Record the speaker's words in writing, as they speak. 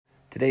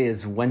Today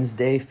is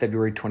Wednesday,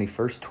 February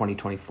 21st,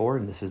 2024,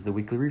 and this is the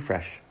Weekly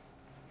Refresh.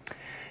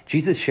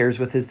 Jesus shares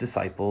with his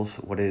disciples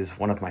what is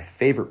one of my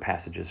favorite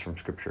passages from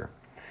Scripture.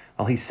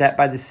 While he sat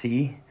by the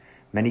sea,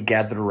 many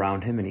gathered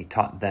around him, and he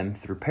taught them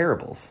through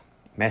parables.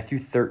 Matthew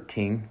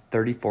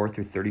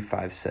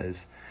 13:34-35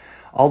 says,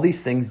 "All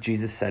these things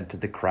Jesus said to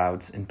the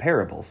crowds in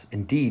parables.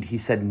 Indeed, he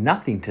said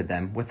nothing to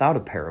them without a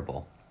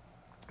parable.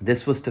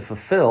 This was to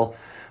fulfill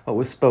what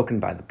was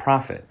spoken by the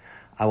prophet.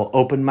 I will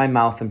open my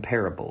mouth in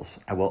parables.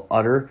 I will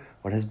utter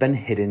what has been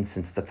hidden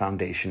since the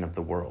foundation of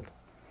the world."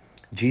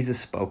 Jesus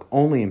spoke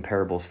only in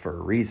parables for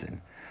a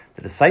reason.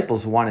 The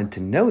disciples wanted to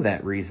know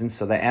that reason,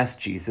 so they asked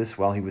Jesus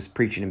while he was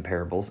preaching in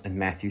parables in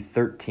Matthew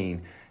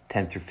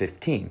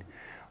 13:10-15,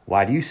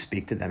 "Why do you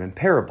speak to them in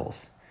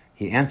parables?"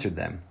 He answered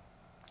them,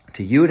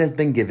 "To you it has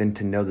been given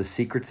to know the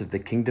secrets of the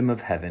kingdom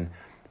of heaven,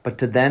 but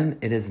to them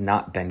it has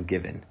not been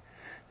given.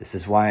 This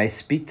is why I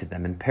speak to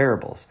them in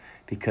parables,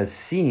 because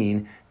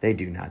seeing they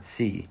do not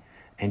see,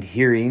 and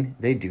hearing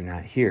they do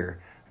not hear,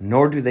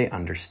 nor do they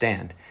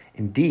understand.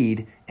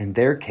 Indeed, in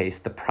their case,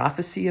 the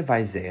prophecy of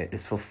Isaiah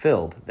is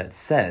fulfilled that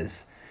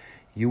says,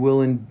 you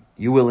will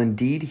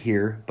indeed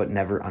hear, but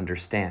never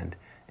understand,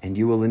 and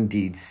you will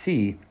indeed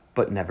see,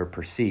 but never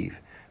perceive.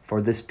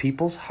 For this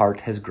people's heart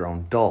has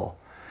grown dull,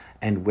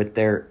 and with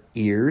their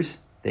ears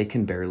they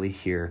can barely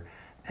hear,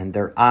 and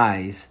their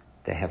eyes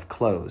they have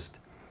closed,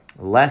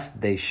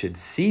 lest they should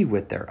see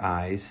with their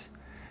eyes,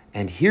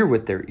 and hear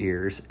with their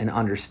ears, and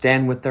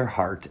understand with their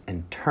heart,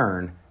 and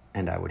turn,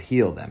 and I would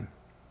heal them."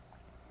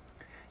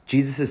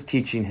 Jesus is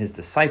teaching his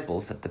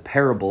disciples that the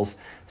parables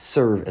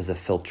serve as a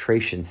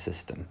filtration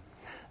system,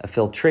 a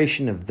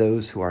filtration of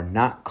those who are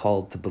not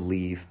called to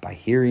believe by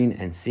hearing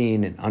and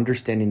seeing and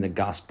understanding the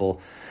gospel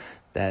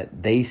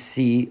that they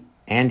see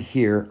and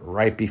hear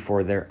right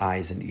before their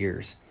eyes and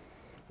ears.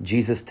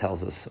 Jesus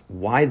tells us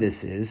why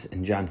this is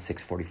in John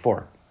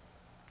 6:44.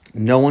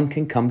 "No one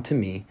can come to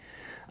me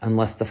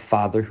unless the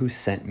Father who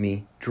sent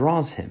me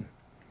draws him."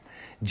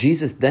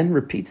 Jesus then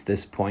repeats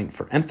this point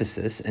for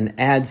emphasis and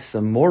adds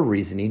some more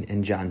reasoning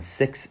in John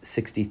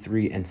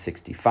 6:63 and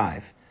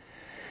 65.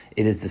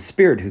 "It is the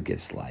Spirit who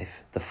gives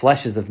life. The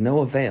flesh is of no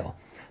avail.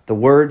 The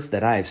words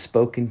that I have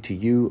spoken to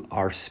you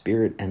are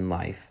spirit and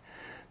life.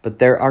 But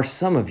there are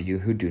some of you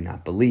who do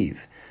not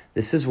believe.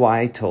 This is why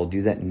I told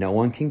you that no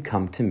one can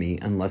come to me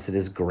unless it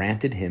is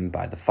granted him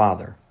by the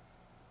Father."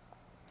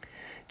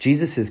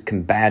 Jesus is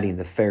combating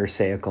the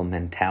Pharisaical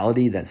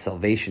mentality that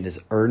salvation is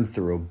earned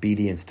through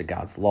obedience to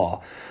God's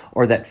law,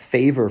 or that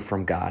favor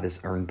from God is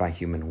earned by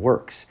human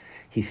works.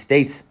 He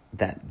states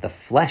that the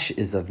flesh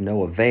is of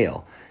no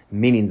avail,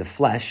 meaning the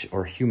flesh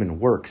or human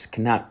works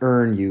cannot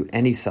earn you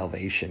any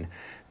salvation,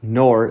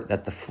 nor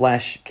that the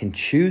flesh can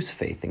choose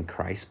faith in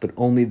Christ, but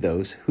only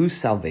those whose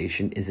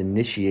salvation is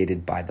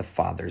initiated by the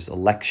Father's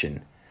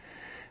election.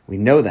 We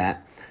know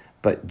that,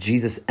 but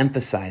Jesus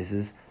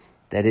emphasizes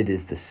that it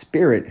is the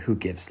Spirit who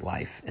gives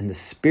life, and the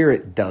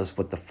Spirit does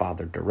what the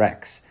Father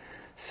directs.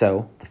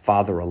 So the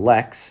Father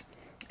elects,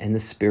 and the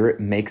Spirit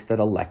makes that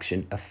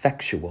election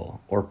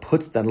effectual, or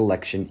puts that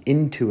election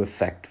into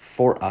effect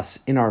for us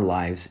in our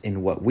lives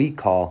in what we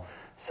call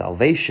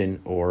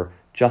salvation or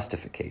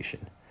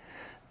justification.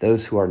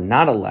 Those who are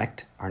not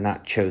elect are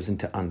not chosen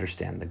to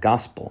understand the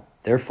gospel.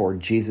 Therefore,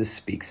 Jesus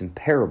speaks in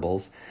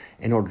parables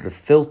in order to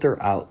filter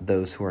out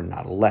those who are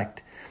not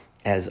elect,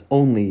 as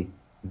only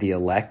the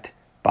elect,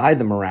 by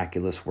the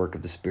miraculous work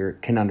of the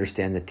Spirit, can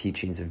understand the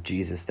teachings of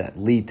Jesus that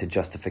lead to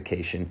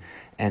justification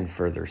and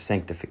further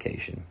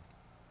sanctification.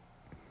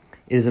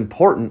 It is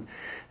important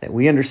that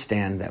we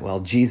understand that while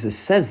Jesus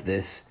says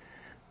this,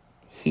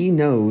 he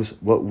knows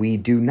what we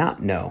do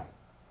not know.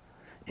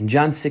 In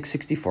John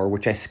 6:64,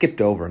 which I skipped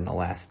over in the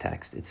last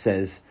text, it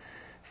says,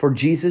 "For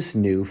Jesus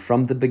knew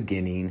from the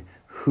beginning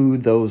who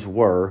those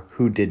were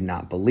who did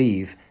not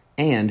believe,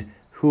 and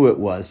who it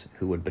was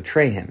who would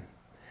betray him."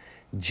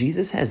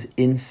 Jesus has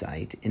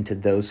insight into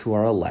those who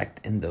are elect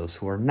and those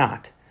who are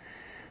not.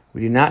 We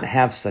do not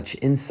have such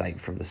insight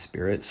from the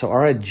Spirit, so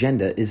our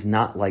agenda is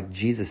not like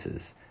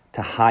Jesus's,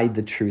 to hide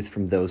the truth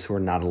from those who are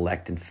not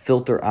elect and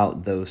filter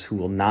out those who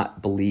will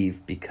not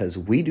believe, because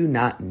we do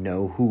not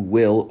know who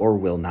will or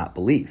will not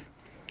believe.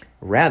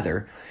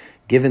 Rather,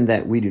 given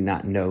that we do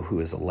not know who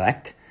is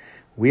elect,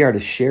 we are to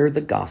share the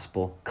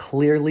gospel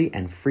clearly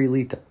and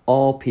freely to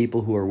all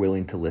people who are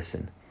willing to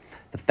listen.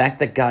 The fact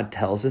that God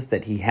tells us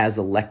that he has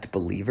elect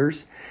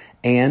believers,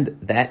 and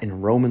that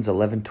in Romans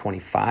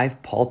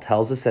 11:25, Paul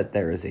tells us that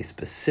there is a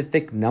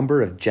specific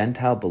number of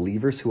Gentile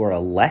believers who are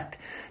elect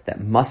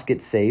that must get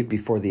saved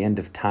before the end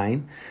of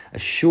time,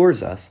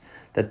 assures us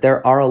that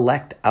there are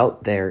elect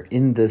out there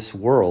in this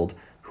world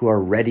who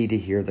are ready to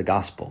hear the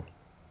gospel.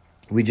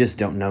 We just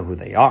don't know who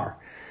they are,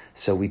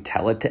 so we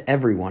tell it to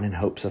everyone in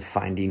hopes of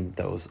finding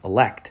those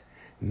elect,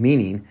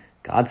 meaning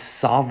God's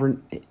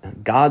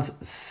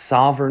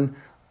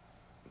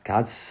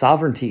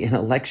sovereignty in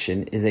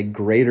election is a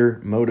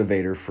greater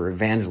motivator for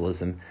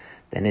evangelism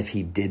than if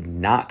he did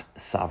not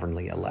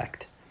sovereignly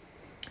elect.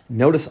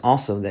 Notice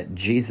also that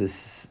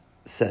Jesus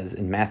says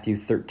in Matthew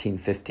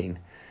 13:15,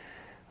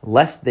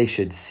 lest they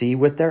should see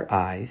with their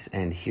eyes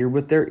and hear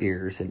with their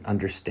ears and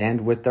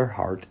understand with their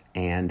heart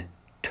and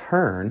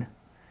turn,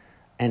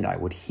 and I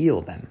would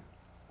heal them.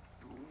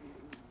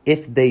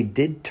 If they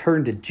did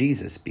turn to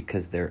Jesus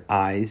because their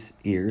eyes,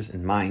 ears,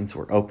 and minds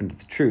were open to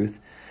the truth,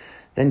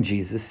 then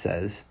Jesus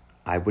says,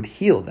 I would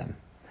heal them.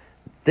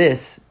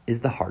 This is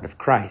the heart of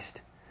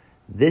Christ.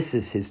 This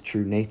is his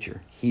true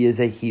nature. He is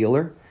a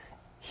healer.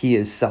 He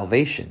is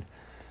salvation.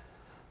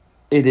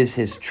 It is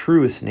his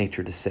truest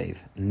nature to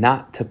save,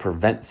 not to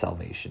prevent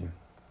salvation.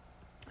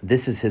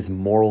 This is his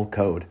moral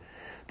code,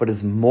 but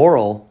his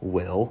moral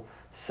will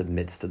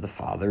submits to the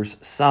Father's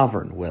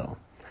sovereign will,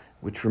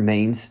 which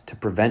remains to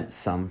prevent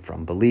some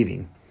from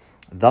believing.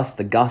 Thus,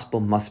 the gospel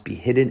must be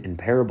hidden in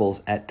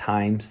parables at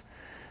times,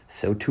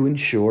 so to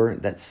ensure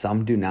that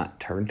some do not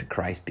turn to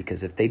Christ,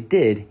 because if they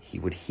did, he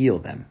would heal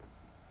them.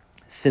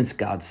 Since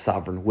God's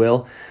sovereign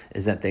will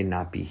is that they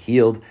not be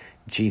healed,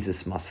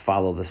 Jesus must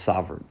follow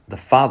the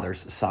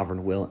Father's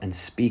sovereign will and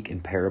speak in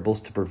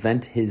parables to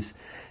prevent his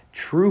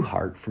true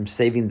heart from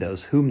saving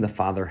those whom the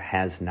Father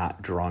has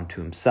not drawn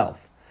to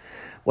himself.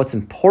 What's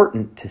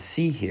important to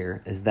see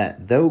here is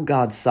that though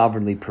God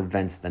sovereignly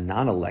prevents the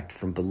non-elect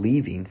from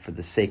believing for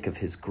the sake of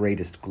his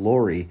greatest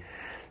glory,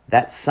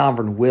 that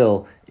sovereign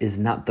will is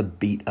not the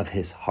beat of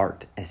his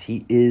heart, as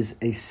he is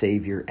a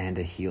Savior and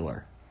a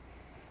healer.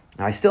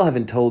 Now, I still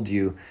haven't told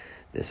you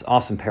this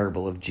awesome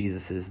parable of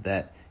Jesus's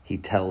that he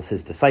tells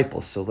his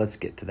disciples, so let's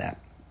get to that.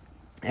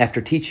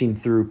 After teaching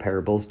through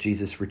parables,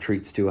 Jesus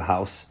retreats to a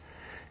house,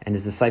 and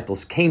his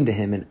disciples came to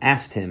him and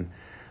asked him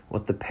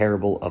what the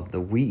parable of the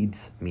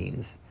weeds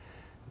means.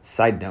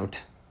 Side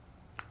note,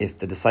 if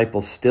the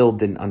disciples still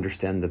didn't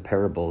understand the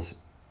parables,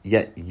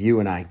 yet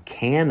you and I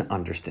can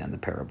understand the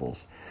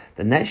parables,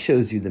 then that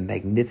shows you the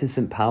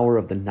magnificent power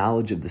of the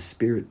knowledge of the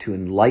Spirit to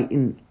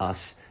enlighten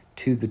us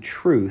to the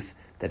truth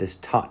that is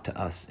taught to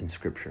us in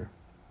Scripture.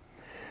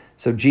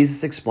 So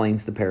Jesus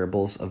explains the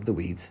parables of the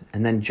weeds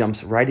and then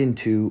jumps right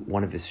into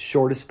one of his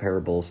shortest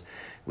parables,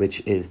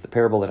 which is the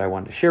parable that I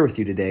wanted to share with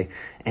you today,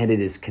 and it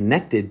is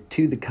connected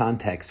to the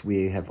context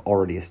we have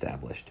already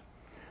established.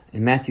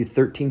 In Matthew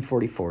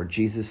 13:44,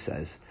 Jesus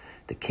says,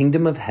 "The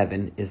kingdom of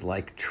heaven is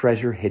like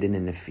treasure hidden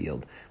in a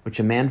field, which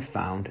a man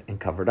found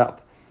and covered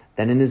up.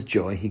 Then in his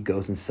joy he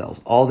goes and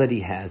sells all that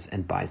he has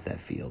and buys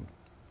that field."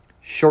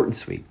 Short and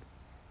sweet.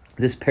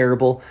 This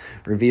parable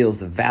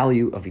reveals the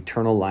value of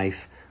eternal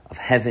life, of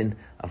heaven,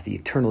 of the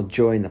eternal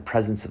joy in the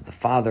presence of the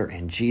Father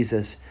and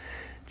Jesus.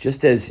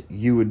 Just as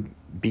you would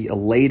be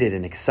elated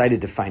and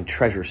excited to find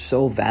treasure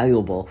so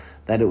valuable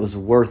that it was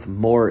worth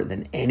more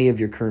than any of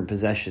your current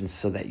possessions,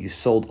 so that you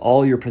sold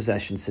all your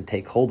possessions to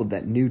take hold of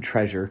that new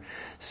treasure,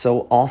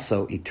 so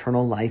also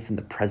eternal life in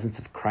the presence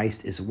of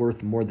Christ is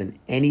worth more than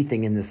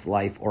anything in this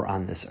life or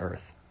on this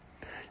earth.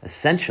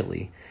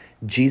 Essentially,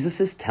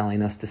 Jesus is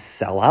telling us to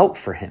sell out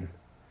for him.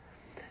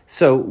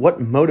 So what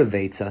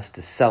motivates us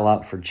to sell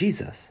out for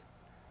Jesus?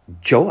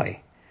 Joy.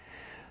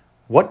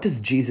 What does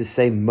Jesus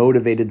say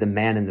motivated the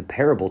man in the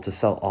parable to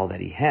sell all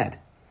that he had?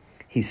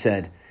 He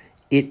said,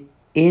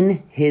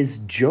 in his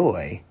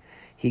joy,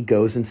 he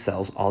goes and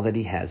sells all that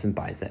he has and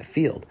buys that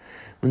field.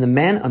 When the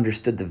man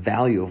understood the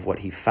value of what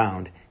he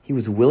found, he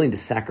was willing to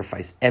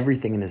sacrifice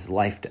everything in his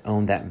life to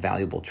own that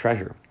valuable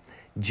treasure.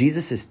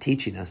 Jesus is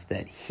teaching us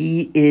that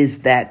he is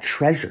that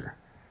treasure.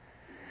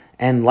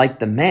 And like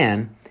the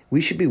man,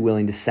 we should be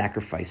willing to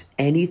sacrifice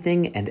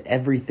anything and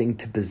everything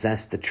to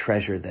possess the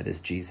treasure that is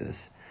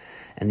Jesus.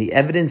 And the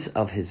evidence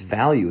of his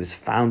value is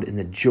found in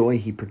the joy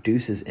he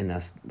produces in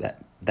us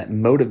that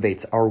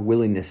motivates our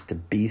willingness to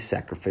be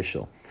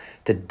sacrificial,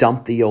 to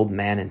dump the old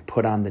man and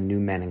put on the new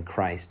man in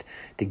Christ,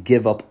 to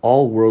give up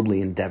all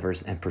worldly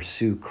endeavors and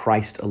pursue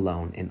Christ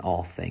alone in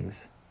all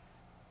things.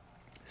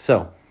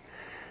 So,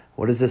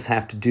 what does this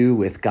have to do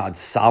with God's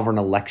sovereign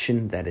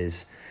election that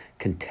is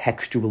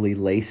contextually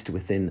laced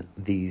within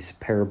these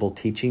parable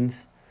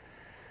teachings?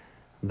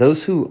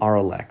 Those who are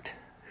elect,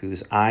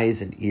 whose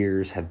eyes and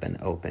ears have been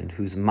opened,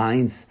 whose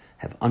minds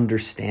have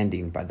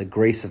understanding by the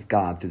grace of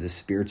God through the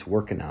Spirit's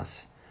work in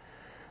us,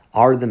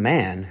 are the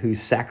man who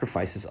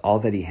sacrifices all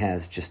that he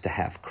has just to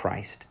have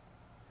Christ.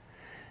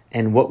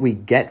 And what we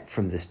get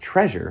from this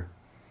treasure,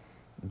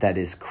 that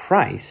is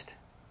Christ,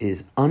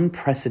 is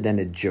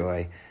unprecedented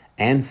joy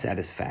and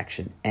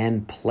satisfaction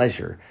and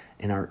pleasure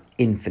in our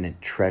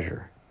infinite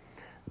treasure.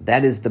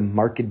 That is the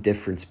marked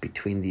difference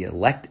between the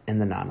elect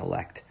and the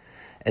non-elect.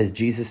 As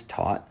Jesus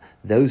taught,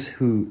 those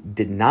who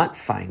did not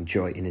find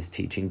joy in his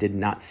teaching did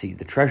not see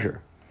the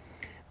treasure.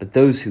 But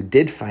those who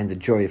did find the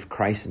joy of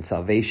Christ and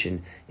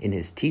salvation in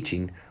his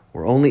teaching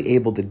were only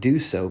able to do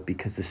so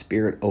because the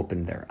Spirit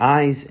opened their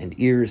eyes and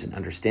ears and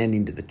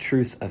understanding to the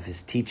truth of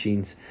his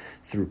teachings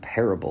through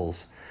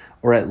parables,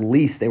 or at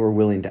least they were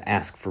willing to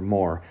ask for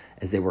more,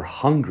 as they were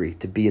hungry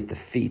to be at the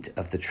feet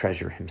of the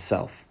treasure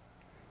himself.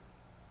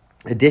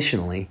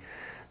 Additionally,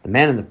 the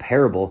man in the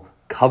parable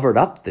covered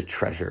up the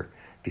treasure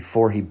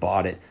before he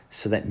bought it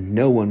so that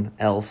no one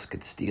else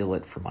could steal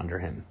it from under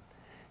him.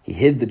 He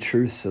hid the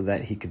truth so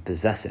that he could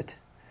possess it.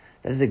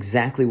 That is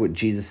exactly what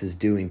Jesus is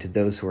doing to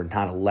those who are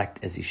not elect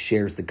as he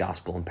shares the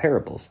gospel in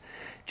parables.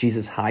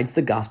 Jesus hides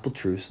the gospel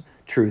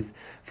truth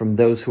from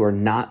those who are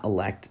not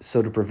elect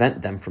so to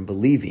prevent them from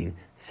believing,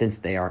 since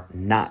they are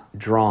not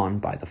drawn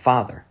by the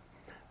Father.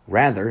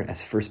 Rather,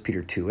 as 1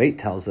 Peter 2:8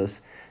 tells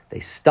us, they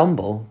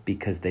stumble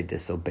because they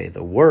disobey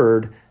the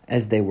word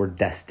as they were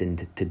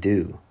destined to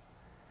do.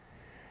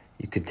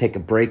 You could take a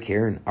break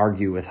here and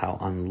argue with how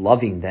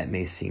unloving that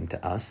may seem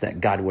to us,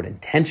 that God would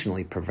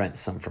intentionally prevent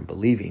some from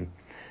believing.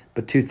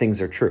 But two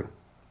things are true.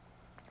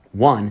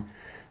 One,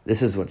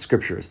 this is what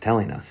Scripture is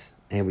telling us,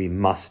 and we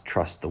must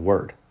trust the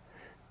word.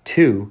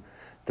 Two,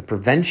 the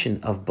prevention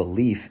of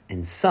belief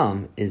in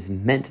some is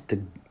meant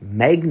to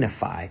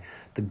magnify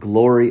the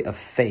glory of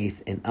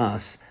faith in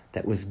us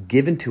that was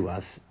given to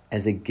us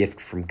as a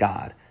gift from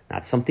God,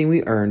 not something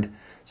we earned,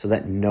 so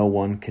that no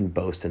one can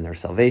boast in their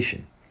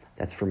salvation.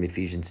 That's from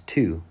Ephesians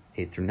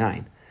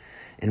 2:8-9.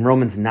 In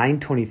Romans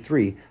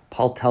 9:23,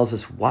 Paul tells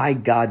us why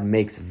God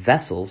makes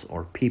vessels,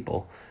 or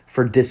people,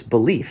 for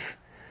disbelief.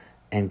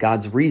 And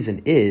God's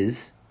reason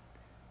is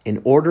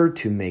in order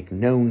to make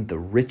known the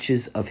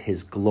riches of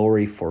his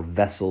glory for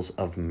vessels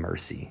of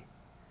mercy.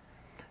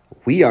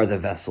 We are the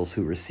vessels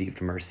who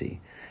received mercy,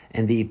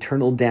 and the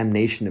eternal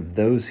damnation of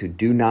those who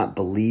do not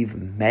believe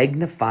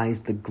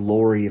magnifies the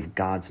glory of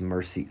God's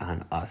mercy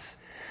on us,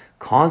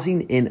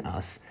 causing in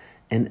us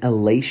an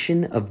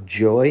elation of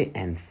joy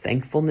and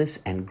thankfulness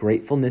and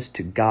gratefulness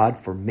to God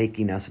for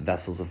making us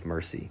vessels of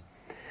mercy.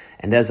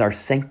 And as our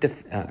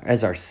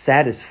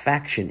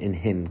satisfaction in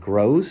him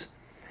grows,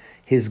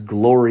 his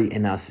glory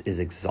in us is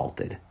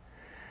exalted.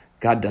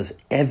 God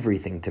does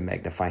everything to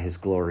magnify his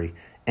glory,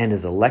 and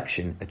his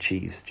election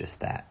achieves just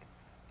that.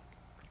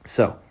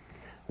 So,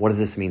 what does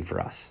this mean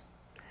for us?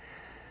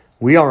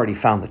 We already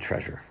found the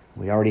treasure.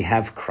 We already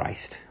have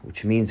Christ,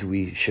 which means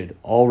we should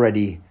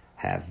already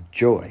have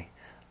joy,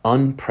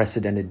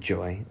 unprecedented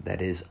joy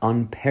that is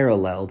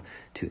unparalleled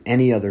to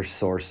any other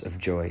source of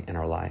joy in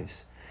our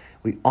lives.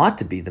 We ought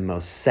to be the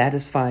most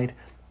satisfied,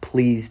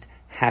 pleased,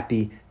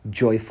 happy,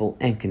 joyful,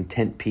 and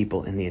content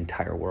people in the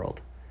entire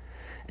world.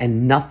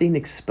 And nothing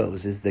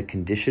exposes the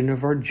condition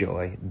of our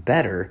joy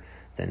better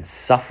than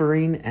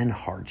suffering and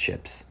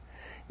hardships.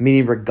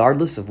 Meaning,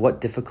 regardless of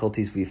what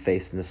difficulties we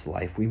face in this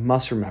life, we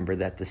must remember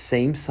that the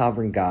same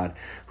sovereign God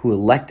who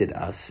elected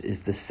us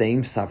is the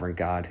same sovereign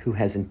God who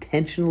has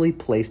intentionally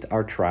placed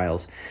our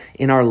trials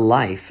in our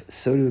life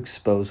so to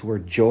expose where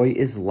joy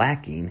is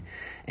lacking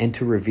and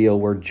to reveal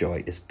where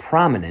joy is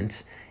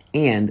prominent,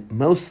 and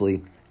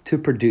mostly to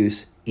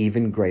produce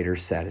even greater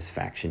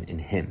satisfaction in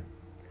him.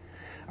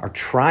 Our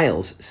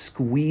trials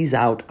squeeze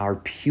out our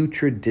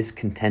putrid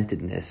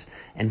discontentedness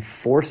and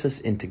force us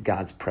into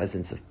God's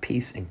presence of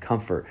peace and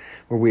comfort,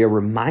 where we are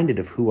reminded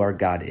of who our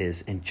God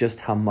is and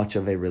just how much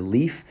of a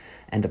relief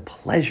and a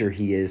pleasure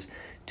he is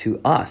to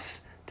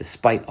us,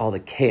 despite all the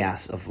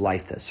chaos of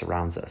life that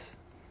surrounds us.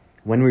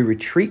 When we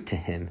retreat to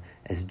him,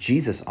 as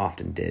Jesus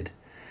often did,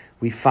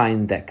 we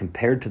find that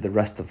compared to the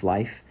rest of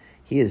life,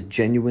 he is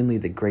genuinely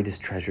the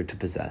greatest treasure to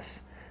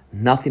possess.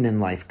 Nothing in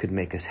life could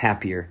make us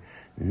happier.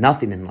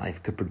 Nothing in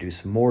life could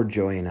produce more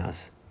joy in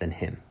us than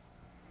him.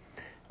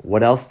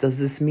 What else does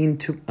this mean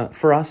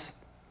for us?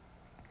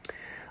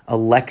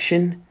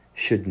 Election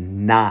should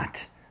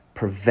not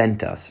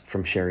prevent us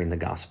from sharing the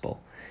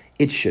gospel.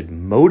 It should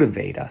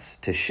motivate us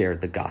to share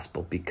the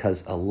gospel,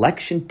 because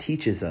election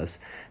teaches us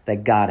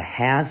that God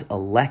has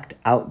elect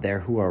out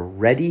there who are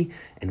ready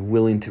and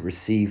willing to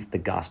receive the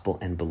gospel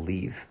and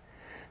believe.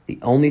 The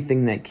only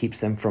thing that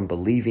keeps them from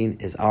believing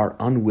is our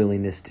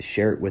unwillingness to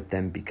share it with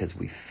them, because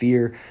we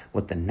fear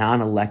what the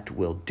non-elect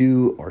will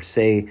do or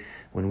say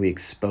when we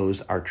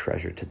expose our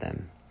treasure to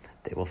them.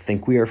 They will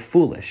think we are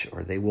foolish,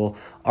 or they will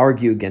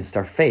argue against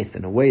our faith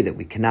in a way that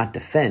we cannot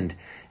defend,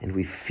 and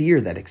we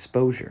fear that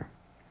exposure.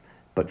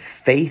 But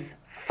faith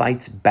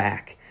fights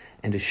back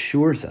and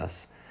assures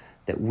us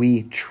that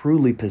we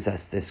truly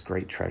possess this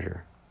great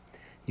treasure.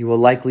 You will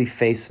likely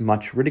face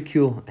much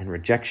ridicule and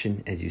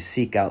rejection as you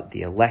seek out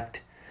the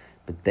elect,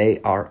 but they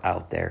are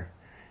out there,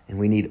 and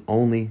we need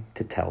only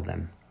to tell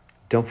them.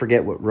 Don't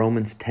forget what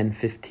Romans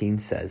 10:15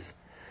 says.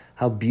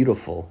 How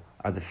beautiful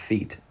are the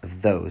feet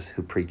of those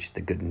who preach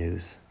the good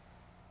news.